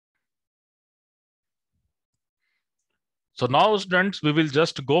So now, students, we will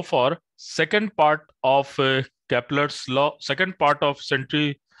just go for second part of Kepler's law, second part of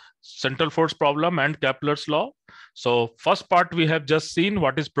central force problem and Kepler's law. So first part we have just seen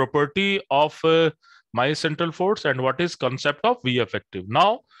what is property of my central force and what is concept of V effective.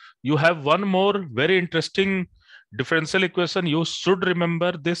 Now you have one more very interesting differential equation. You should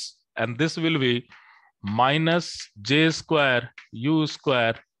remember this, and this will be minus J square U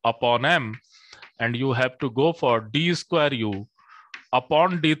square upon M, and you have to go for d square u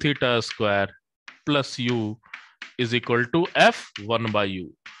upon d theta square plus u is equal to f1 by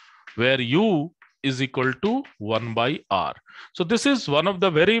u, where u is equal to 1 by r. So this is one of the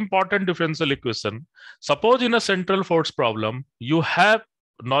very important differential equation. Suppose in a central force problem, you have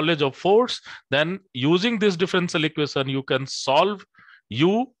knowledge of force, then using this differential equation, you can solve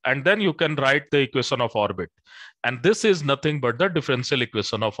u and then you can write the equation of orbit. And this is nothing but the differential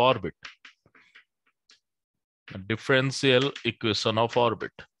equation of orbit. Differential equation of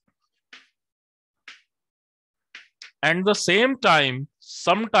orbit. And the same time,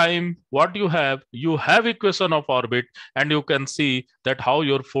 sometime what you have equation of orbit, and you can see that how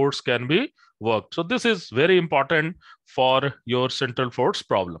your force can be worked. So this is very important for your central force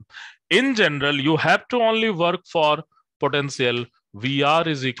problem. In general, you have to only work for potential Vr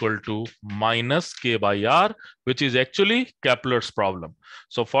is equal to minus k by r, which is actually Kepler's problem.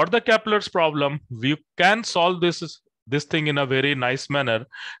 So for the Kepler's problem, we can solve this thing in a very nice manner,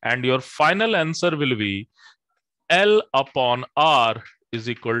 and your final answer will be L upon r is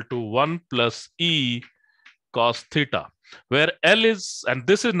equal to 1 plus e cos theta, where L is, and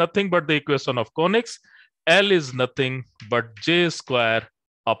this is nothing but the equation of conics, L is nothing but j square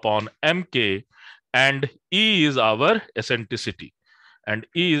upon mk, and E is our eccentricity. And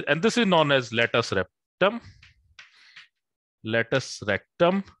this is known as latus rectum,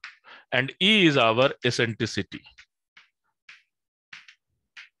 and E is our eccentricity.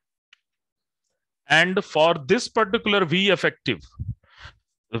 And for this particular V effective,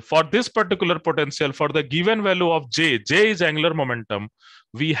 for this particular potential, for the given value of J is angular momentum,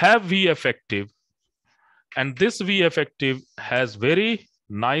 we have V effective, and this V effective has very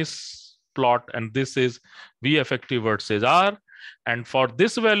nice plot, and this is V effective versus R. And for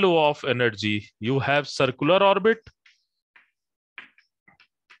this value of energy, you have circular orbit.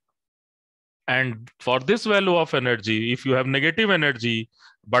 And for this value of energy, if you have negative energy,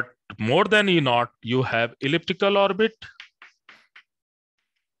 but more than E naught, you have elliptical orbit.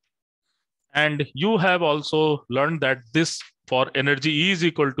 And you have also learned that this, for energy E is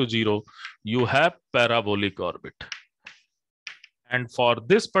equal to 0, you have parabolic orbit. And for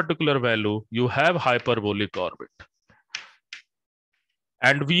this particular value, you have hyperbolic orbit.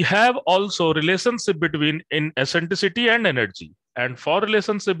 And we have also relationship between eccentricity and energy. And for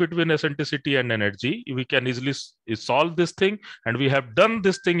relationship between eccentricity and energy, we can easily solve this thing. And we have done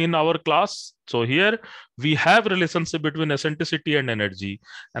this thing in our class. So here we have relationship between eccentricity and energy.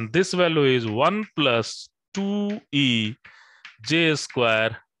 And this value is 1 plus 2e j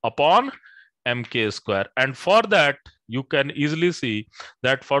square upon mk square. And for that, you can easily see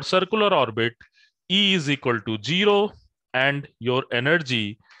that for circular orbit, E is equal to 0. And your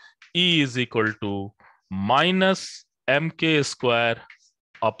energy E is equal to minus mk square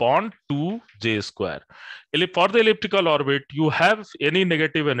upon 2j square. For the elliptical orbit, you have any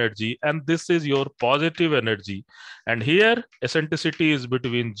negative energy, and this is your positive energy. And here, eccentricity is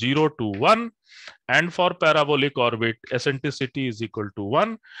between 0 to 1. And for parabolic orbit, eccentricity is equal to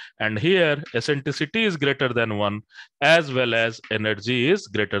 1. And here, eccentricity is greater than 1, as well as energy is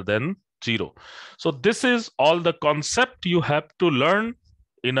greater than 0. So this is all the concept you have to learn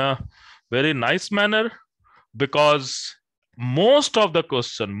in a very nice manner, because most of the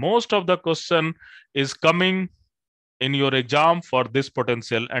question is coming in your exam for this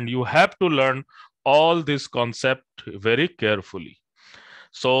potential, and you have to learn all this concept very carefully.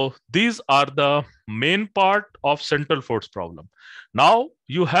 So these are the main part of central force problem. Now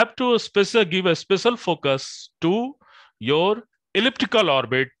you have to give a special focus to your elliptical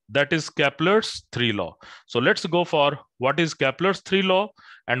orbit, that is Kepler's 3 law. So let's go for what is Kepler's 3 law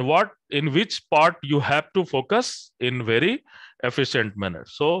and in which part you have to focus in very efficient manner.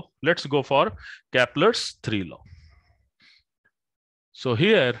 So let's go for Kepler's 3 law. So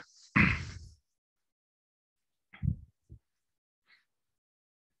here,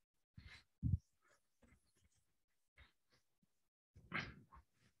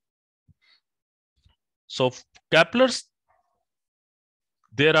 so Kepler's,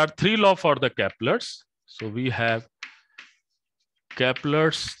 there are 3 laws for the Kepler's. So we have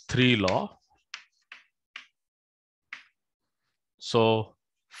Kepler's 3 law. So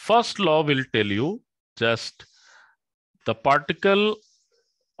first law will tell you just the particle,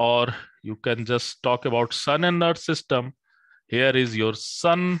 or you can just talk about sun and earth system. Here is your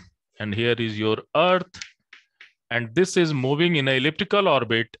sun and here is your earth, and this is moving in an elliptical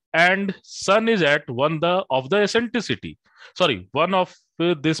orbit, and sun is at one of the eccentricity, sorry, one of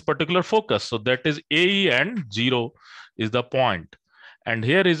this particular focus. So that is AE, and 0 is the point. And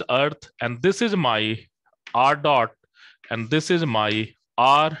here is earth, and this is my r dot, and this is my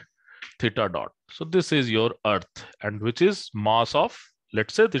r theta dot. So this is your earth, and which is mass of,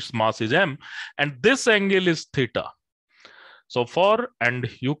 let's say this mass is m, and this angle is theta. So and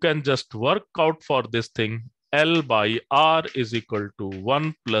you can just work out for this thing, L by R is equal to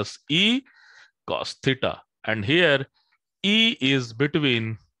 1 plus E cos theta. And here E is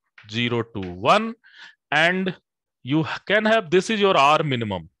between 0 to 1. And you can have, this is your R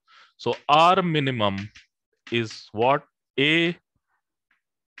minimum. So R minimum is what? A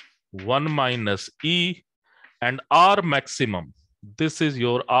 1 minus E, and R maximum. This is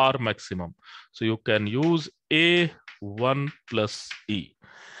your R maximum. So you can use A1 plus E.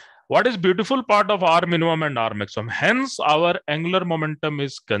 What is beautiful part of R minimum and R maximum? Hence, our angular momentum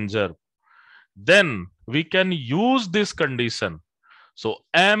is conserved. Then we can use this condition. So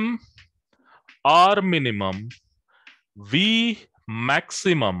M R minimum V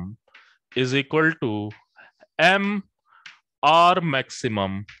maximum is equal to M R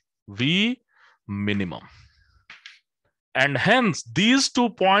maximum V minimum. And hence, these 2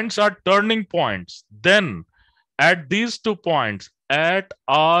 points are turning points. Then at these 2 points, at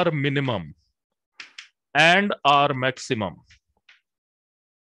R minimum and R maximum,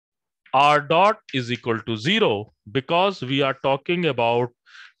 R dot is equal to 0, because we are talking about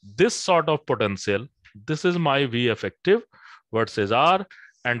this sort of potential. This is my V effective versus R,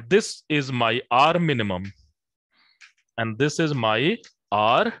 and this is my R minimum, and this is my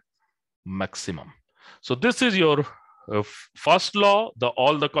R maximum. So this is your first law,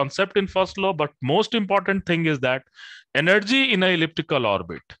 all the concept in first law, but most important thing is that energy in an elliptical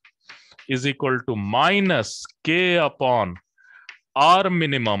orbit is equal to minus K upon R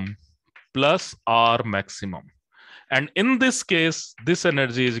minimum plus R maximum. And in this case, this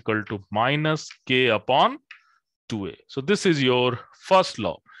energy is equal to minus K upon 2A. So this is your first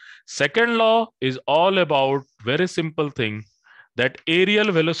law. Second law is all about very simple thing, that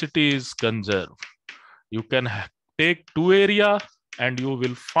aerial velocity is conserved. You can take 2 area and you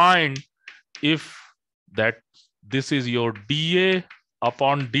will find if that this is your dA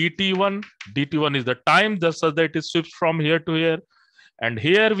upon dt1. dt1 is the time, just so that it shifts from here to here. And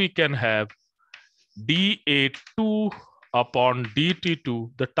here we can have dA2 upon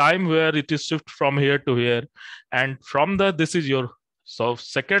dt2, the time where it is shift from here to here. And from this is your, so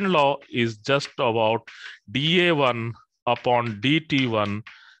second law is just about dA1 upon dt1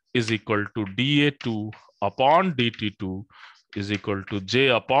 is equal to dA2 upon dt2 is equal to j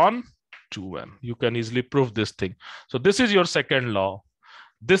upon 2n. You can easily prove this thing. So this is your second law.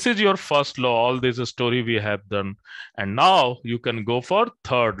 This is your first law. All this story we have done. And now you can go for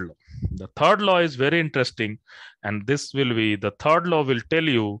third law. The third law is very interesting. And this will be, the third law will tell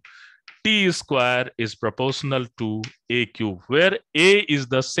you T square is proportional to A cube, where A is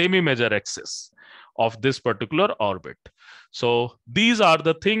the semi-major axis of this particular orbit. So these are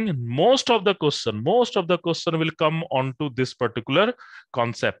the thing, most of the question will come onto this particular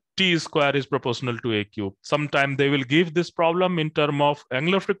concept. T square is proportional to A cube. Sometime they will give this problem in term of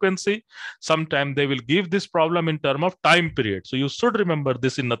angular frequency. Sometime they will give this problem in term of time period. So you should remember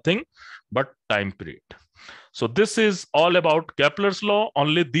this in nothing but time period. So this is all about Kepler's law.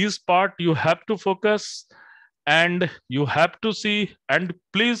 Only this part you have to focus and you have to see, and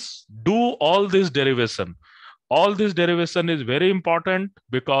please do all this derivation. All this derivation is very important,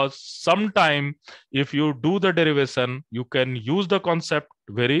 because sometime if you do the derivation, you can use the concept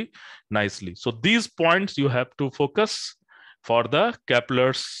very nicely. So these points you have to focus for the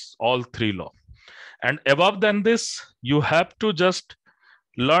Kepler's all 3 law. And above than this, you have to just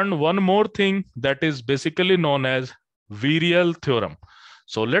learn one more thing that is basically known as virial theorem.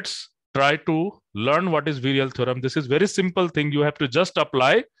 So let's try to learn what is virial theorem. This is very simple thing. You have to just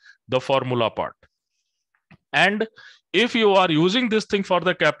apply the formula part. And if you are using this thing for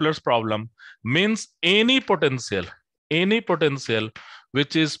the Kepler's problem, means any potential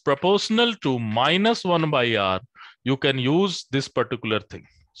which is proportional to minus 1 by r, you can use this particular thing.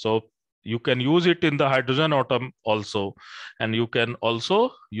 So you can use it in the hydrogen atom also, and you can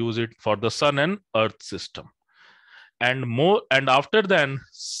also use it for the sun and earth system. And more, and after then,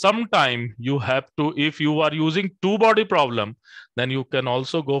 sometime you have to, if you are using 2-body problem, then you can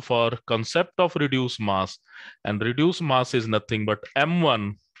also go for concept of reduced mass. And reduced mass is nothing but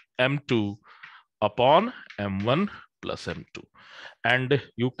m1, m2 upon m1, plus m2. And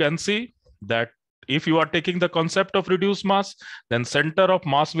you can see that if you are taking the concept of reduced mass, then center of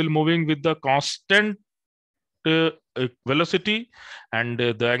mass will moving with the constant velocity, and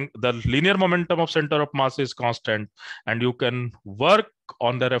the linear momentum of center of mass is constant, and you can work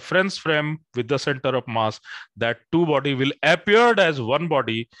on the reference frame with the center of mass that two body will appear as one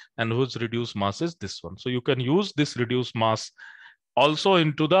body and whose reduced mass is this one. So you can use this reduced mass also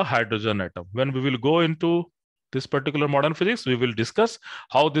into the hydrogen atom. When we will go into this particular modern physics, we will discuss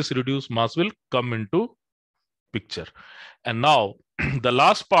how this reduced mass will come into picture. And now the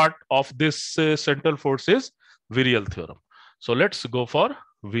last part of this central force is virial theorem. So let's go for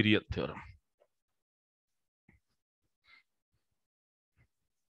virial theorem.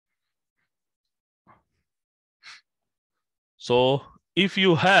 So if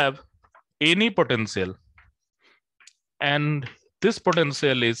you have any potential, and this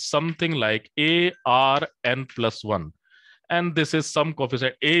potential is something like a r n plus 1, and this is some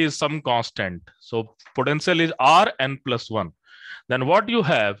coefficient, a is some constant, so potential is r n plus 1, then what you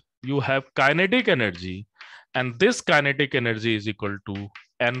have kinetic energy, and this kinetic energy is equal to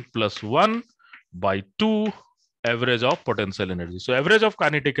n plus 1 by 2 average of potential energy. So average of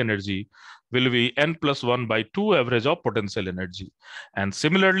kinetic energy will be n plus 1 by 2 average of potential energy. And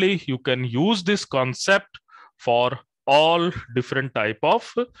similarly, you can use this concept for all different type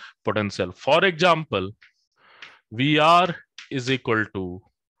of potential. For example, VR is equal to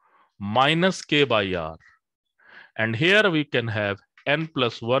minus k by r. And here we can have n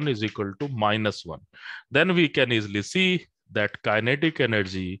plus 1 is equal to minus 1. Then we can easily see that kinetic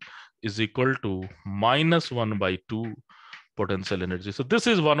energy is equal to minus 1 by 2 potential energy. So this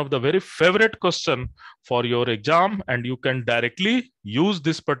is one of the very favorite question for your exam, and you can directly use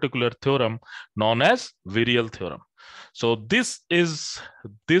this particular theorem known as virial theorem. So this is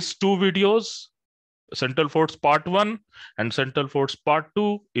these two videos, central force part 1 and central force part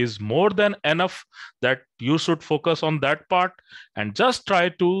 2, is more than enough that you should focus on that part and just try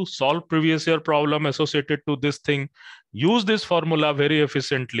to solve previous year problem associated to this thing. Use this formula very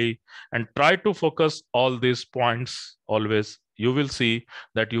efficiently and try to focus all these points always. You will see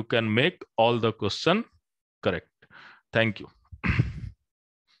that you can make all the question correct. Thank you.